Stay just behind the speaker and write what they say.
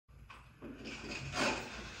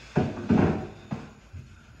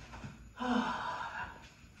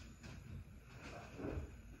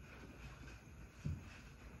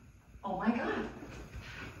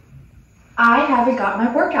I haven't got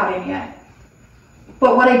my workout in yet.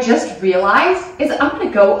 But what I just realized is I'm gonna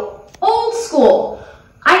go old school.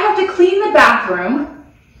 I have to clean the bathroom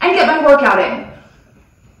and get my workout in.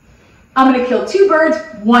 I'm gonna kill two birds,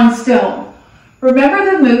 one stone.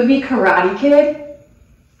 Remember the movie Karate Kid?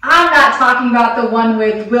 I'm not talking about the one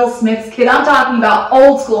with Will Smith's kid. I'm talking about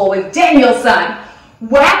old school with Daniel-san.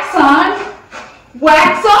 Wax on,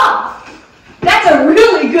 wax off. That's a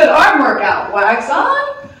really good arm workout. Wax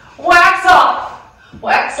on, wax off.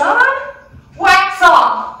 Wax on, wax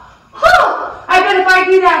off. Huh, I bet if I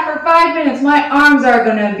do that for 5 minutes, my arms are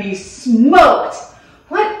gonna be smoked.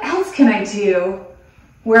 What else can I do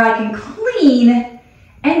where I can clean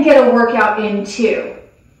and get a workout in too?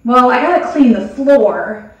 Well, I gotta clean the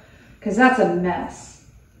floor because that's a mess.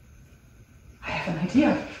 I have an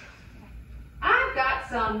idea. I've got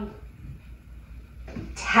some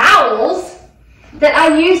towels that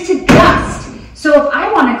I use to dust. So if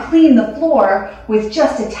I want to clean the floor with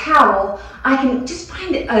just a towel, I can just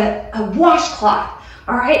find a washcloth.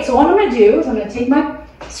 All right, so what I'm gonna do is I'm gonna take my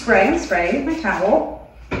spray my towel.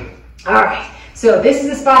 All right, so this is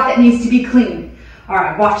the spot that needs to be cleaned. All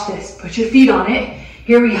right, watch this. Put your feet on it.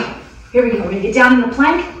 Here we go. Here we go. We're gonna get down in the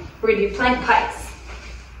plank. We're gonna do plank pikes.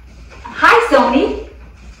 Hi, Sony.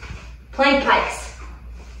 Plank pikes.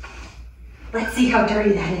 Let's see how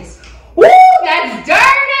dirty that is. Woo, that's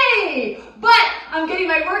dirty! But I'm getting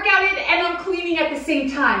my workout in and I'm cleaning at the same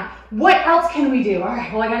time. What else can we do? All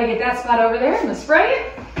right, well, I gotta get that spot over there. I'm gonna spray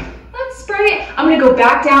it. Let's spray it. I'm gonna go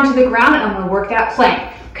back down to the ground and I'm gonna work that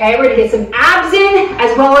plank. Okay, we're gonna get some abs in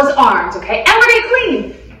as well as arms, okay? And we're gonna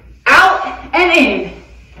clean. Out and in.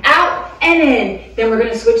 Out and in. Then we're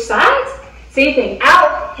gonna switch sides. Same thing.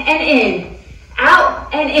 Out and in.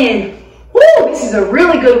 Out and in. Woo, this is a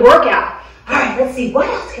really good workout. All right, let's see. What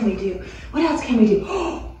else can we do? What else can we do?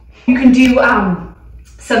 You can do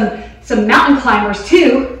some mountain climbers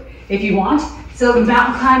too, if you want. So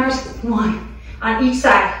mountain climbers, one on each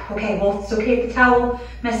side. Okay, well, it's okay if the towel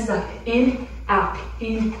messes up. In, out,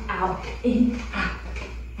 in, out, in, out.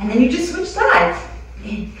 And then you just switch sides.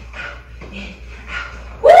 In, out, in,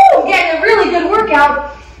 out. Woo! Getting a really good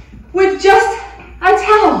workout with just a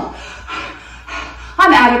towel.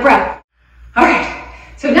 I'm out of breath. All right.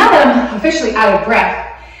 So now that I'm officially out of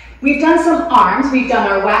breath, we've done some arms. We've done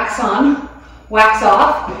our wax on, wax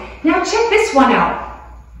off. Now check this one out.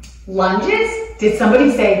 Lunges. Did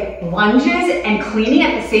somebody say lunges and cleaning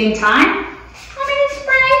at the same time? I'm gonna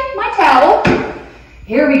spray my towel.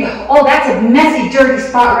 Here we go. Oh, that's a messy, dirty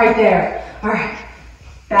spot right there. All right,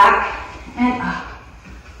 back and up.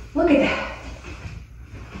 Look at that.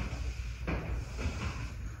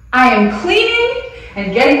 I am cleaning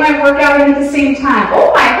and getting my workout in at the same time.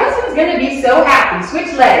 Oh, my husband's gonna be so happy.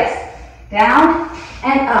 Switch legs. Down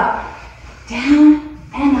and up. Down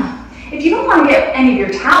and up. If you don't want to get any of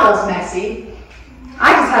your towels messy,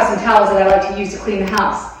 I just have some towels that I like to use to clean the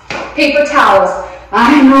house. Paper towels.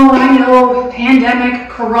 I know, pandemic,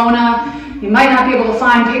 corona. You might not be able to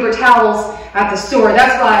find paper towels at the store.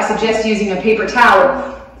 That's why I suggest using a paper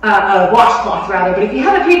towel, a washcloth rather. But if you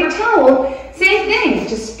have a paper towel, same thing,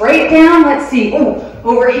 just spray it down. Let's see, oh,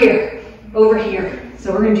 over here.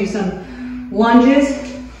 So we're gonna do some lunges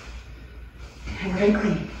and we're gonna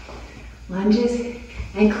clean. Lunges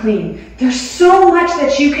and clean. There's so much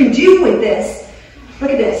that you can do with this.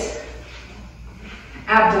 Look at this.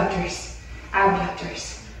 Abductors,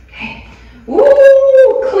 okay.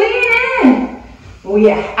 Ooh, clean in. Oh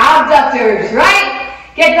yeah, abductors, right?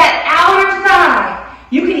 Get that outer thigh.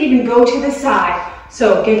 You can even go to the side.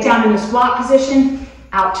 So get down in a squat position,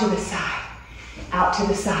 out to the side, out to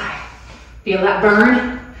the side. Feel that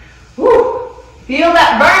burn? Woo, feel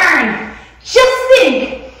that burn. Just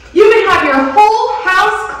think, you can have your whole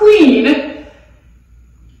house clean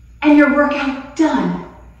and your workout done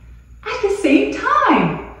at the same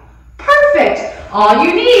time. Perfect. All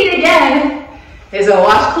you need, again, is a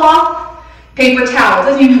washcloth, paper towel. It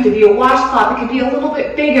doesn't even have to be a washcloth. It can be a little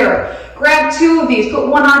bit bigger. Grab two of these, put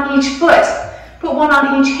one on each foot. Put one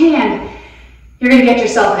on each hand. You're gonna get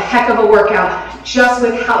yourself a heck of a workout just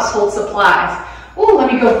with household supplies. Oh,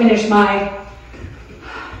 let me go finish my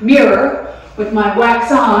mirror with my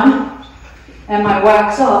wax on and my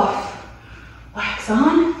wax off. Wax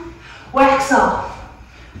on, wax off.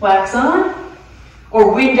 Wax on,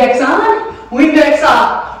 or Windex on, Windex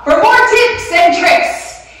off. For more tips and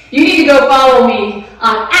tricks, you need to go follow me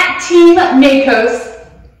on @TeamMakos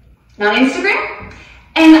on Instagram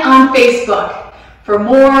and on Facebook. For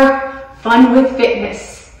more fun with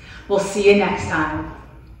fitness. We'll see you next time.